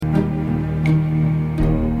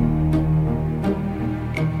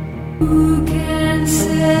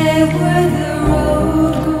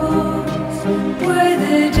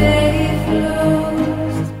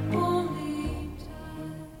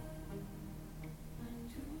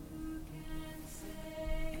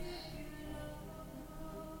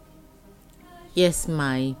Yes,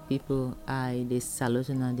 my people, I dey salute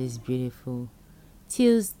una this beautiful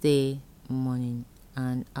Tuesday morning,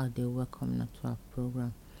 and I dey welcome una to our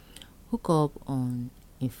program. Hook up on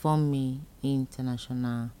Inform Me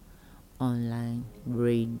International Online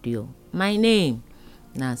Radio. My name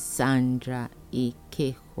na Sandra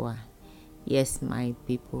Ikehua. Yes, my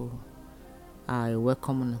people, I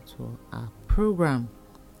welcome una to our program.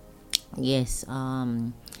 Yes,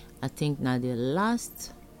 I think now the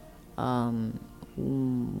last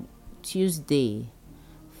Tuesday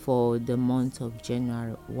for the month of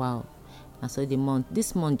January. Wow. And so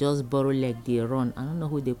this month just borrow like they run. I don't know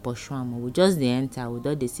who they pursue am. We just dey enter, we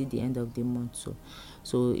don't dey see the end of the month.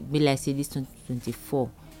 So it be like say this 2024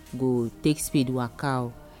 go take speed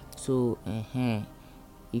waka. So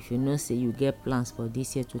if you know say you get plans for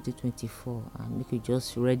this year 2024, and make you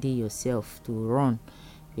just ready yourself to run,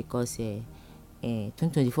 because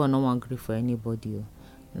 2024 no one gree for anybody.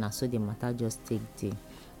 Now so the matter just take day.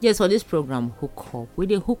 Yes, for this program Hook Up, we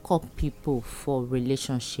dey hook up people for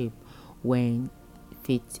relationship when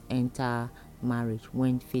faith enter marriage,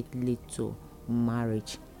 when faith lead to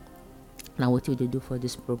marriage. Now what we dey do for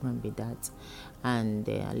this program be that, and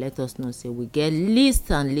let us know say we get list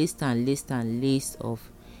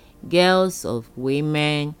of girls, of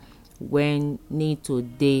women when need to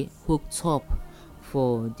dey hooked up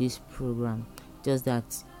for this program. Just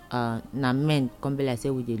that na men come be like say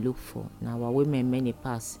we dey look for. Now our women many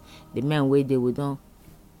pass. The men wey dey, we don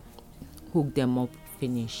hook them up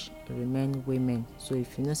finish, remain women. So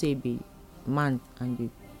if you know say you be man and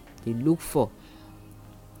you dey look for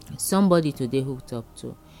somebody to dey hooked up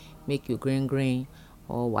to, make you green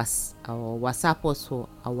or WhatsApp us for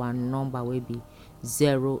our number wey be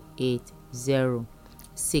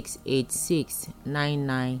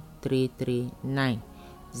 08068699339.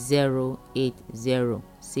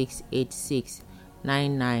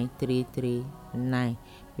 08068699339.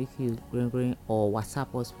 Make you green or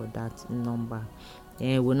WhatsApp us for that number.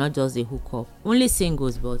 And we're not just a hook up only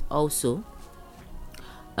singles, but also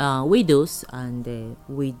widows and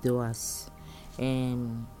widowers.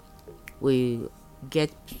 And we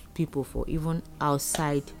get people for even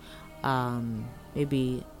outside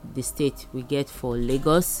maybe the state. We get for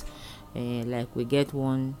Lagos, like we get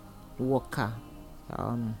one worker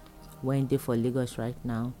when they for Lagos right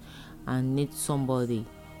now and need somebody.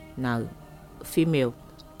 Now female,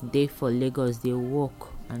 they for Lagos, they work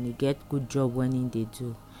and they get good job when they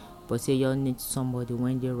do, but say you need somebody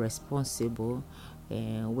when they're responsible,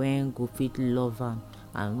 when go fit love them,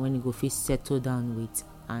 and when you go fit settle down with.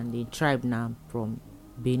 And the tribe now from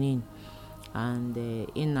Benin, and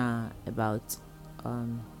in about I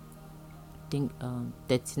think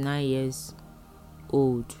 39 years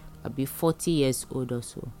old, I'll be 40 years old or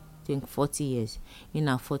so. I think 40 years.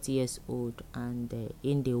 In 40 years old, and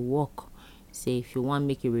in the work, say if you want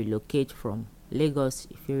make you relocate from Lagos,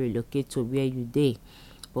 if you relocate to where you dey,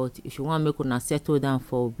 but if you want make una settle down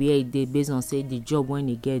for where you dey based on say the job when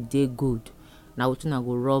you get dey good, now wetin I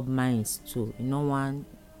go rub minds to. You know, one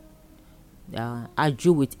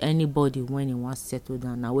argue with anybody when you want settle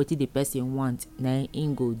down. Now wetin the person want, na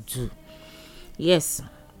him go do. Yes.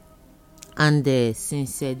 And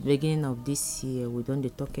since the beginning of this year, we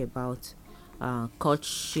don't talk about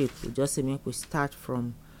courtship. We just say make we start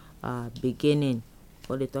from beginning.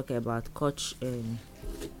 What they talk about courtship,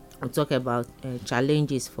 we talk about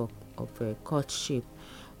challenges of courtship.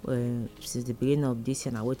 Since the beginning of this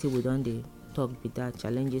year, now what we don't talk with that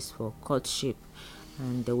challenges for courtship,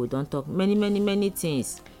 and we don't talk many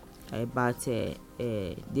things about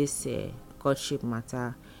this courtship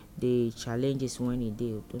matter. The challenges when it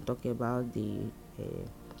did. Don't talk about the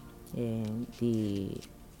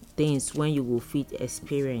things when you will fit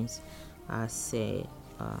experience as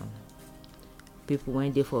people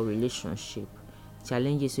when they for relationship.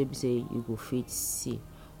 Challenges we say you go fit see.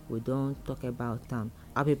 We don't talk about them.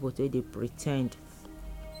 How people say they pretend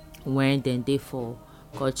when they for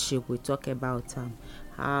courtship. We talk about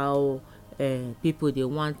how people they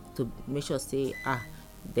want to make sure say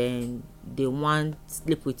then they want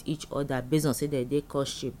sleep with each other based on say that they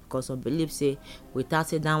courtship, because some believe say without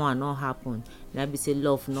say that one not happen, that be say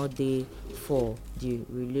love not there for the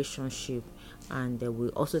relationship. And we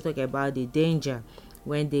also talk about the danger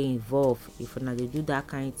when they involve. If now they do that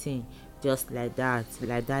kind of thing, just like that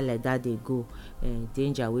they go,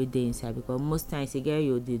 danger where they inside. Because most times a girl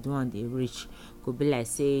you they do and they reach, could be like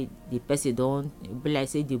say the person don't be like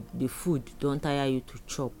say the food don't tire you to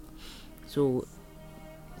chop. So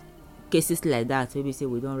cases like that maybe say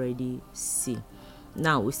we don't already see.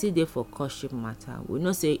 Now we still there for courtship matter. We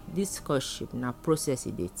know say this courtship now process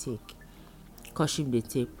they take. courtship dey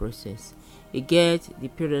take process. E get the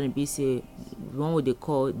period wey be say one wey dey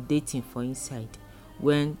call dating for inside,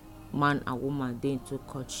 when man and woman dey into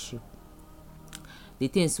courtship. The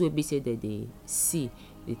things wey be say dem dey see,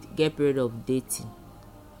 they get period of dating.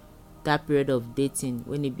 That period of dating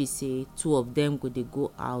when e be say two of them go dey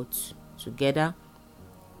go out together,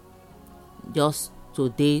 just to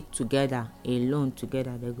dey together alone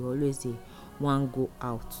together. They go always dey wan go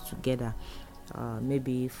out together,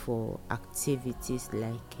 maybe for activities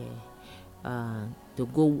like to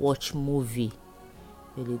go watch movie.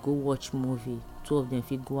 They dey go watch movie. Two of them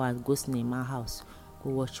fit go out, go cinema house, go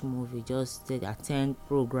watch movie, just attend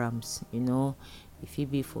programs, you know. It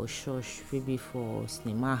fit be for church, fit be for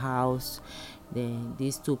cinema house. Then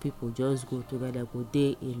these two people just go together, go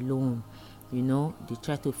dey alone, you know. They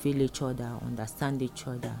try to feel each other, understand each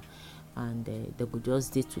other, and they go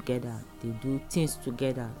just dey together. They do things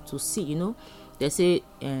together to see, you know. They say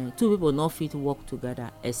two people not fit work together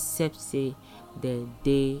except say they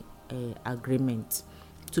dey agreement.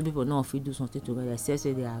 Two people not fit do something together except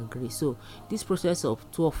say they agree. So this process of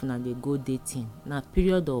two of them they go dating, na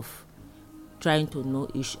period of trying to know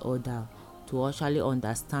each other, to actually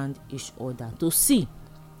understand each other, to see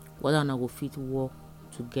whether una go fit work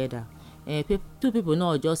together. Two people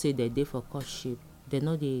not just say they dey for courtship, they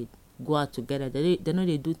know they go out together, they know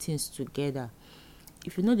they do things together.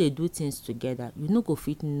 If you know they do things together, you no go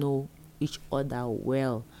fit know each other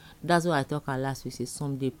well. That's why I talk last week, say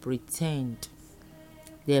some they pretend.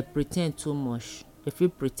 They pretend too much. They feel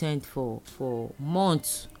pretend for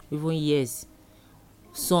months, even years.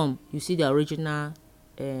 Some you see the original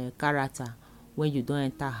character when you don't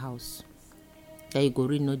enter house. Then you go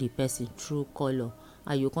really know the person true color,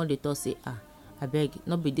 and you come dey talk say, I beg,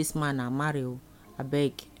 not be this man I marry, I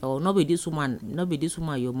beg, or not be this woman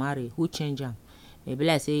you marry. Who change am? E be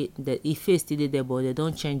like say the face still dey there, but they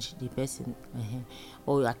don't change the person.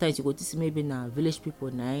 Or at times you go to see maybe na village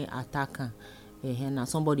people na attack am. Now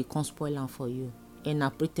somebody can't spoil am for you. And na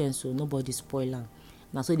pretend so nobody spoil am.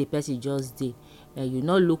 Now so the person just dey. You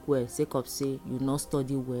not look well, sake of say you not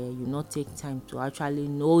study well, you not take time to actually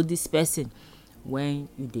know this person when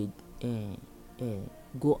you did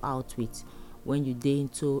go out with, when you dey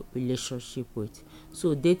into relationship with.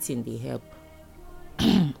 So dating they help.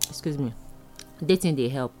 Excuse me. Dating they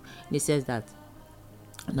help. It says that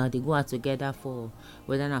now they go out together for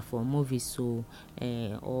whether not for movies so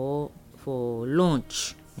or for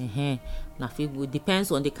lunch. Now it depends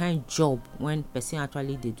on the kind of job when person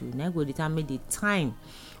actually they do. Now go determine the time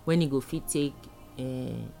when you go fit take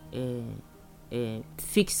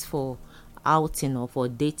fix for outing or for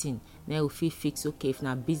dating. Now we fit fix, okay, if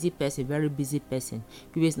na busy person, very busy person,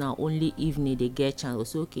 because now only evening they get chance, we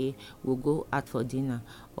say okay, we'll go out for dinner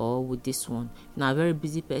or with this one. Now very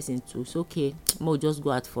busy person too, so okay, we'll just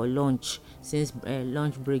go out for lunch. Since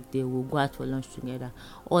lunch break day, we'll go out for lunch together.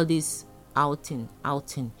 All this outing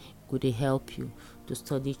could they help you to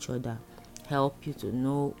study each other, help you to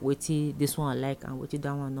know what this one like and what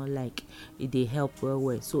that one not like. It they help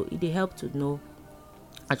well. So it they help to know,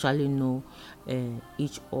 actually know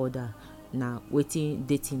each other. Now waiting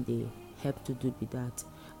dating they help to do with that,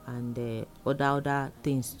 and other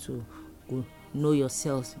things to go know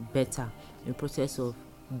yourselves better in process of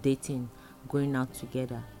dating, going out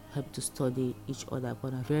together, help to study each other.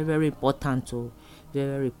 But very, very important to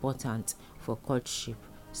very important for courtship.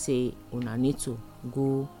 Say una need to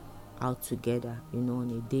go out together, you know,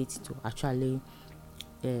 on a date to actually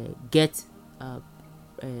get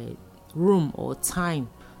room or time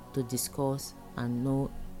to discuss and know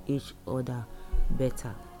each other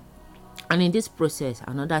better. And in this process,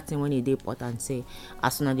 another thing when it is important, say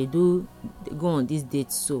as soon as they go on this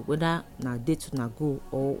date, so whether na date una go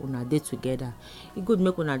or una date together, it good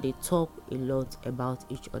make una they talk a lot about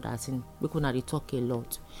each other. Thing make una they talk a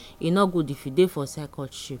lot. It's not good if you date for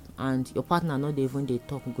courtship and your partner not even they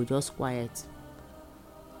talk, go just quiet,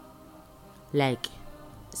 like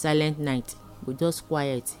silent night, go just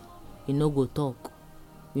quiet. You no go talk,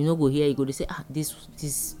 you no go hear. You go to say,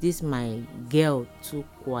 this my girl too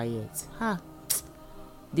quiet.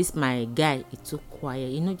 This my guy is too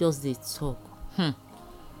quiet. You know, just they talk.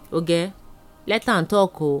 Okay, let them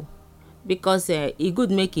talk, because it good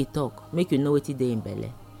make it talk, make you know what they in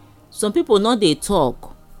belly. Some people not they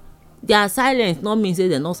talk. Their silence not mean say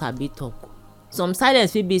they not sabi talk. Some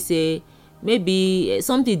silence will be say maybe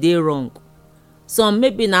something they wrong. Some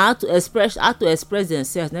maybe now how to express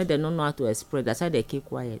themselves. Now they don't know how to express. That's why they keep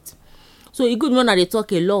quiet. So it good when they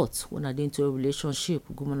talk a lot. When they into a relationship,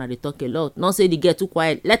 good when they talk a lot. Not say they get too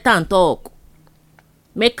quiet. Let them talk.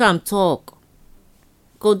 Make them talk.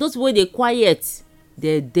 Because those way they quiet,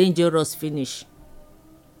 they're dangerous finish.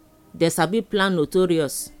 There sabi plan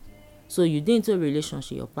notorious. So you dey into a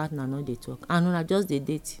relationship, your partner no dey talk, and una just dey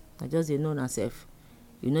date, na just dey know una sef.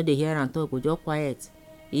 You no dey hear am talk, go just quiet.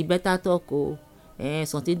 E better talk o.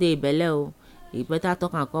 Something dey belle o. E better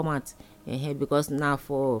talk and come out. Because na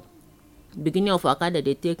for beginning of waka dem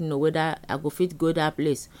dey take know whether I go fit go that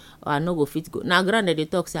place or I no go fit go. Na ground dem dey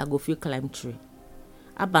talk say I go fit climb tree.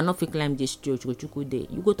 Aba no fit climb this tree, Chukwuchukwu dey.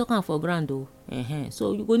 You go talk am for ground o.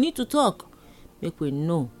 So you go need to talk, make we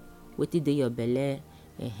know wetin dey your belle.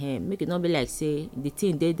 Make it not be like say the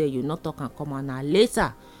thing dey there, you not talk and come out. Now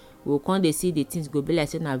later we go come dey see the things, go be like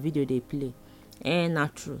say na video dey play.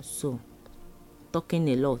 Not true. So talking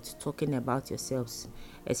a lot, talking about yourselves,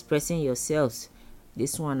 expressing yourselves,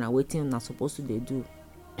 this one na wetin una supposed to dey do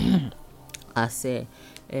as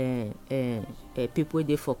people wey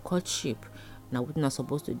dey for courtship. Na wetin una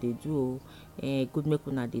supposed to dey do. Good make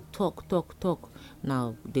una dey talk.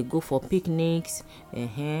 Now they go for picnics,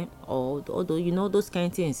 or those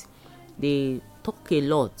kind of things. They talk a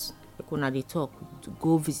lot. Make una dey talk, to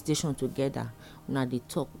go visitation together. Una dey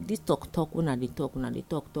talk. This talk una dey talk. Una dey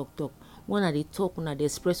talk. When una dey talk, una dey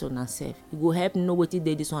express una self. E go help know wetin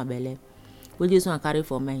dey this one belle, wetin this one carry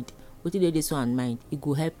for mind, wetin dey this one mind. E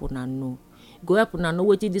go help una know. E go help una know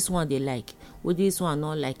wetin this one dey like, wetin this one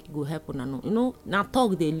no like. E go help una know. Na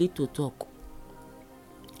talk dey lead to talk.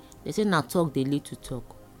 They say na talk dey lead to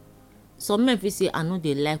talk. Some men fit say I no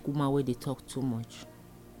dey like woman wey dey talk too much,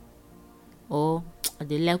 or I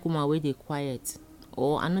dey like woman wey dey quiet,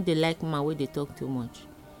 or I no dey like woman wey dey talk too much.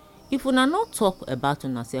 If una no talk about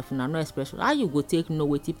una self, una no express, how you go take know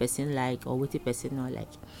wetin person like or wetin person no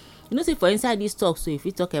like? You know say for inside this talk, so if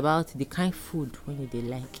you talk about the kind food wey you dey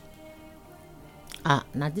like,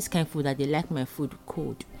 na this kind food I dey like my food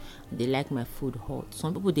cold, I dey like my food hot.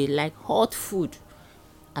 Some people dey like hot food.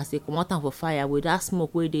 As they comot am for fire with that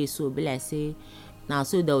smoke wey dey, so be like say na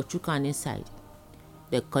so they chook am inside.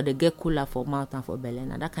 They get cooler for mouth and for belly.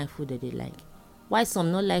 Na that kind of food they like. Why some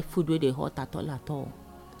no like food wey dey hot at all?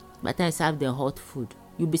 By the time you serve them hot food,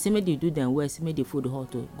 you be say make you do them well, say make the food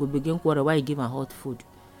hot. Go begin quarrel why you give am hot food.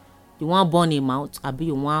 You want burn in mouth, abi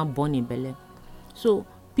you want burn in belly. So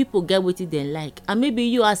people get wetin they like, and maybe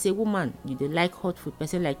you as a woman, you dey like hot food.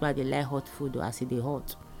 Person like me, they like hot food, or as e dey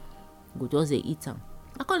hot, go just dey eat am.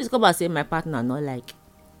 I can't discover say my partner not like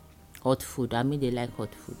hot food. I mean they like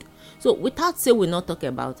hot food. So without say we not talk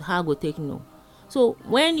about how I go take know. So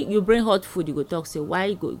when you bring hot food, you go talk say why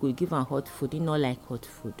you go give am hot food. He not like hot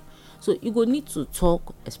food. So you go need to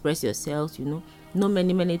talk, express yourself. Know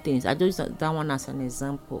many things. I just use that one as an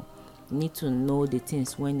example. You need to know the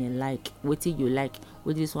things when you like, what you like,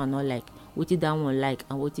 what this one not like, what that one like,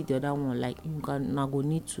 and what the other one like. You can now go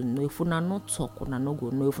need to know. If una not talk, una no go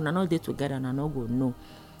know. If una not dey together, una no go know.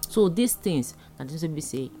 So these things that just be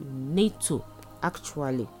say you need to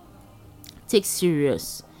actually take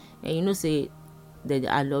serious. And you know say that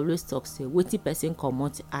I always talk say wetin person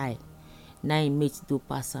comot eye, na im mate do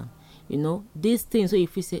pass am. These things. So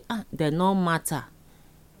if you say they no matter,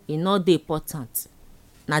 e no dey important,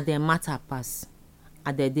 na dem matter pass,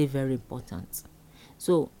 and they dey very important.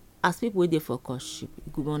 So as people wey dey for courtship,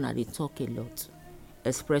 you go on dey talk a lot,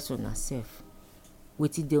 express on yourself,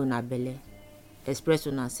 wetin dey una belle, express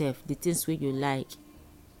on yourself, the things wey you like,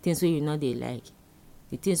 things wey you no dey like,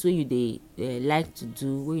 the things wey you dey like to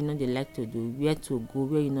do, wey you no dey like to do, where to go,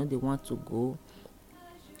 where you no dey want to go.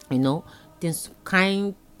 Things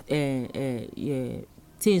kind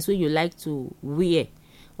things wey you like to wear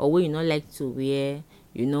or wey you no like to wear.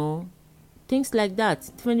 Things like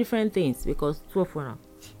that, different things, because two of them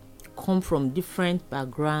come from different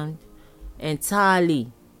background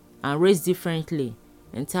entirely and raised differently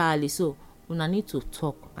entirely. So una need to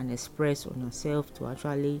talk and express on yourself to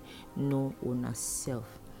actually know on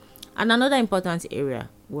yourself. And another important area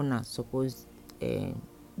una suppose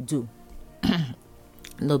do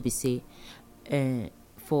no be say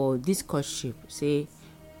for this courtship, say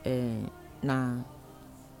na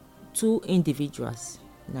two individuals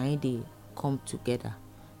na they come together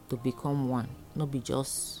to become one. No be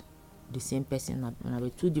just the same person. Na be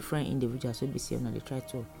two different individuals. So be say na they try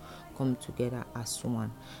to come together as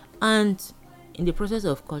one. And in the process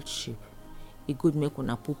of courtship, it good make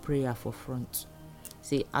una put prayer for front.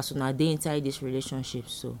 Say as una dey inside this relationship,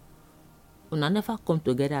 so una never come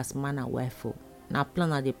together as man and wife. Now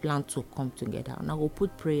they plan to come together. Una go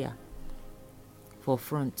put prayer for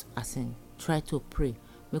front, as in try to pray.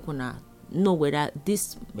 Make una know whether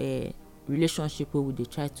this relationship wey they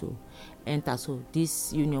try to enter, so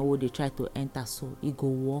this union wey they try to enter, so it go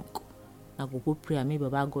work. I go put prayer. Maybe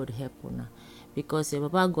Baba God help una, because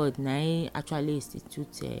Baba God na actually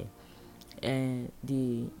institute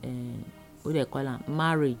the what they call am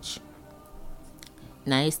marriage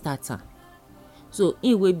na e start am. So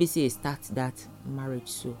in wey be say start that marriage,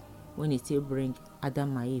 so when it bring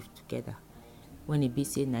Adam and Eve together, when it be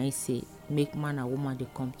say na e say make man and woman they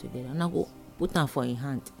come together, and I go put am for in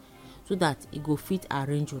hand so that it go fit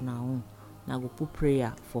arrange on our own. Now go put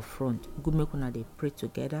prayer for front, go make una they pray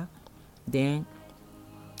together. Then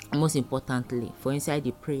most importantly, for inside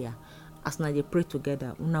the prayer, as na they pray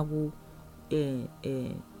together, una go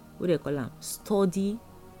what they call am study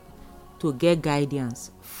to get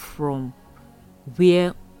guidance from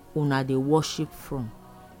where una they worship from.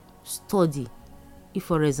 Study. If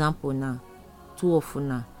for example now two of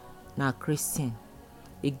una na Christian,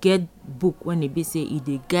 e get book when e be say e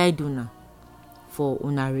dey guide una for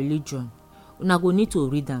una religion, una go need to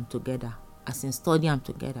read them together, as in study them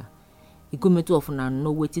together. E go make two of una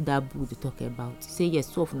know wetin that book dey talk about. Say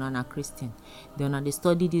yes, two of una na Christian, then una dey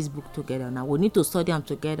study this book together. Now we need to study them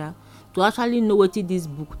together to actually know wetin this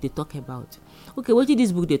book dey talk about. Okay, wetin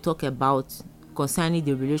this book dey talk about concerning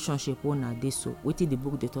the relationship una dey, so wetin the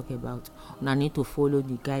book dey talk about, una need to follow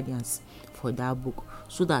the guidance for that book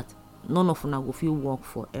so that none of una go fit walk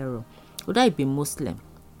for error. Whether it be Muslim,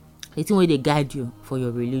 the thing wey dey guide you for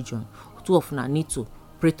your religion, two of una need to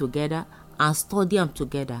pray together and study them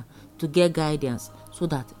together to get guidance so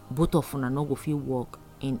that both of una no go fit walk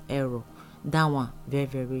in error. That one very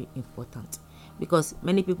very important, because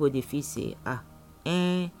many people dey feel say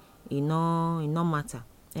e no matter.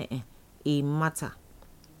 E matter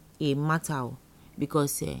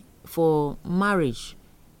because for marriage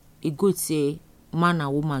e good say man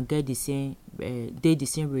and woman get the same the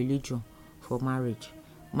same religion for marriage.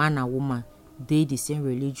 Man and woman dey the same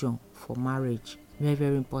religion for marriage. Very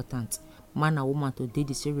very important. Man and woman to dey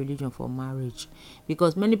the same religion for marriage,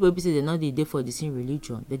 because many people say they not dey for the same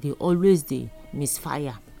religion, that they always dey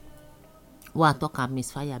misfire. What I talk about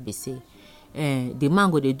misfire be say the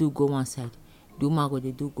man go dey do go one side, the woman go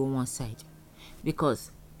dey do go one side,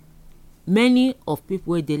 because many of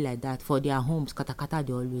people wey dey like that for their homes, katakata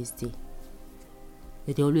they always dey.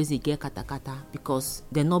 They always dey get katakata because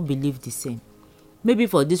they not believe the same. Maybe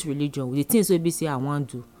for this religion, with the things wey be say I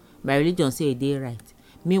want do, my religion say they right.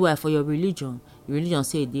 Meanwhile for your religion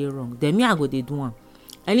say they wrong. Then me I go dey do one.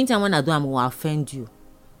 Anytime when I do, I will offend you.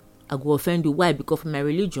 I go offend you. Why? Because for my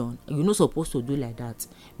religion, you're not supposed to do like that.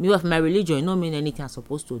 Meanwhile for my religion, it don't mean anything I'm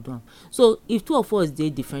supposed to do. So if two of us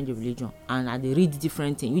they different religion and they read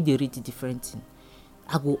different thing, you they read different thing,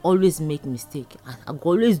 I go always make mistake. I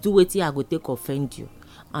go always do what I go take offend you,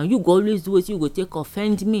 and you go always do what you go take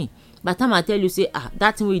offend me. By the time I tell you say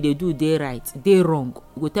that thing they do they right, they wrong,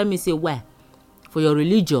 you go tell me say why? For your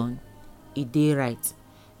religion, it they right.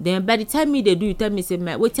 Then by the time me they do, you tell me say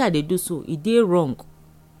what they do so it they wrong.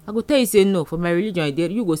 I go tell you say no, for my religion it they.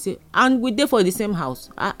 You go say and we dey for the same house.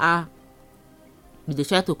 We dey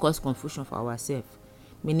try to cause confusion for ourselves.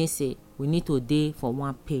 Meaning say we need to dey for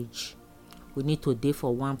one page. We need to dey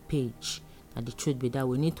for one page. And the truth be that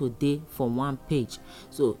we need to dey for one page.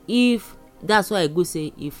 So if that's why I go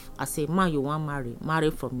say, if as a man you want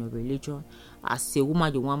marry from your religion. As a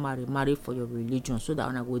woman you want marry for your religion, so that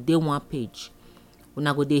when I go dey one page, when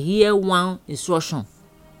I go dey hear one instruction,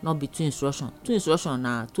 not be two instruction. Two instruction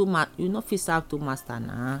na you not fit serve two master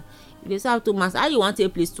na. If they serve two master, how you want to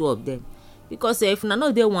place two of them? Because if na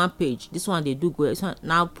not dey one page, this one they do go.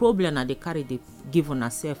 Now problem na they carry they give on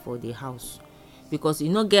herself for the house, because you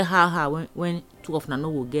not get how when two of na no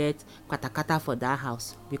will get katakata for that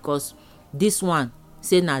house, because this one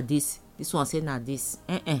say na this one say na this.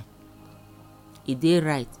 It dey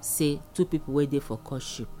right say two people wey dey for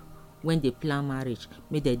courtship, when they plan marriage,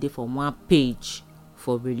 make they dey for one page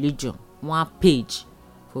for religion, one page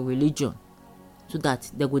for religion, so that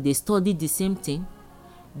they go dey study the same thing,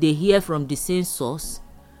 they hear from the same source,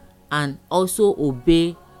 and also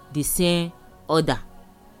obey the same order,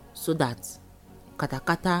 so that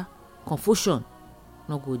katakata confusion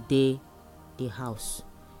no go dey the house.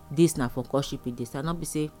 This na for courtship. It dey start. Not be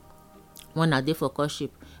say when I dey for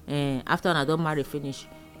courtship, after I don marry finish,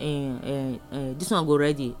 this one go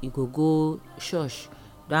ready, you go church,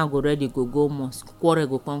 that one go ready, go mosque, quarrel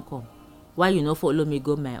go come. Why you no follow me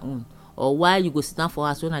go my own? Or why you go sit down for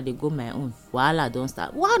house when I dey go my own? Wahala don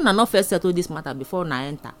start. Why una no first settle this matter before una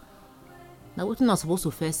enter? Na wetin una supposed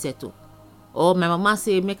to first settle? Or my mama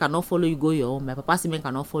say make I not follow you go your own, my papa say make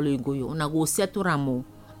I not follow you go your own. Una go settle am o.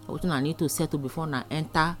 Wetin una need to settle before una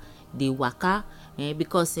enter the waka,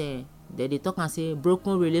 because they talk and say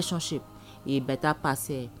broken relationship e better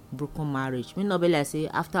pass broken marriage. Me no be like say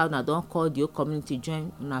after una don call the whole community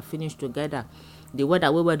join, una finish together, the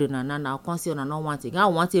weather wey wedo na come say una no want it. I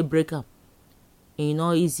want to break up e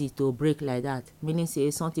no easy to break like that, meaning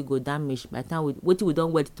say something go damage by the time wetin we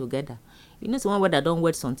don wed together. You know, say one wed don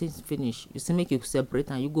wed something finish, you say make you separate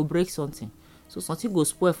and you go break something, so something go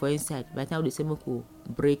spoil for inside by the time we say make we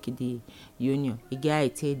break the union. E get how e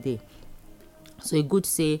take dey. So e good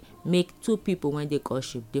say make two people when they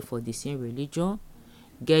courtship dey for the same religion,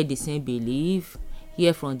 get the same belief,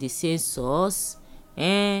 hear from the same source,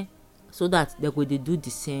 so that they go dey do the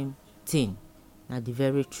same thing. Na the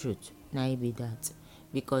very truth na e be that.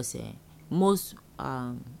 Because most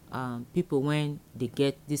people when they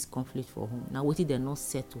get this conflict for home, na wetin dem no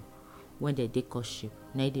settle when they dey courtship,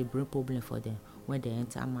 na e dey bring problem for them when they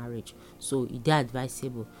enter marriage. So e dey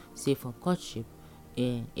advisable say for courtship,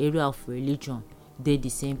 area of religion dey the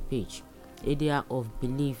same page, area of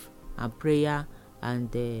belief and prayer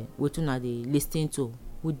and wetin una dey lis ten to,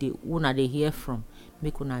 who una dey hear from,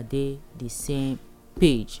 make una dey the same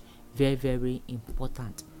page. Very very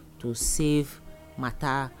important to save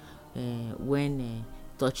matter when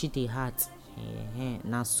touching the heart.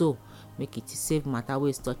 Na so make it save matter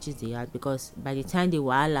wey touches the heart, because by the time the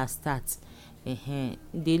wahala start,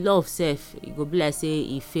 the love sef e go be like say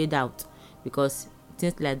e fade out, because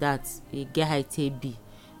things like that e get how e take be.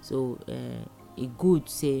 So e good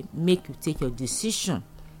say make you take your decision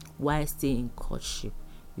while stay in courtship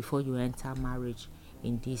before you enter marriage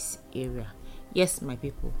in this area. Yes, my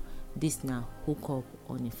people, this na Hook Up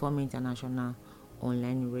on Informe International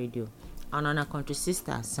Online Radio. And on our country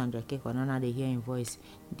sister Sandra Keko, and dey hear in voice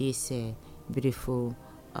this beautiful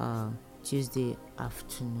Tuesday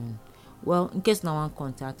afternoon. Well, in case no one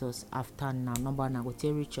contact us after now, number na go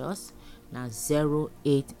take reach us na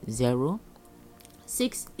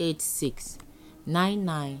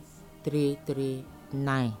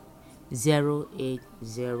 080-686-99339.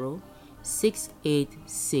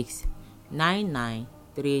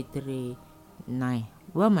 080-686-99339.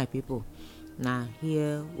 Well, my people, now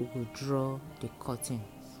here we will draw the curtain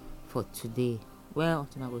for today. Well,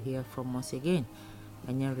 until I will hear from us again,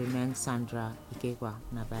 and then remain Sandra Ikegwa.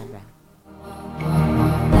 Na bye bye.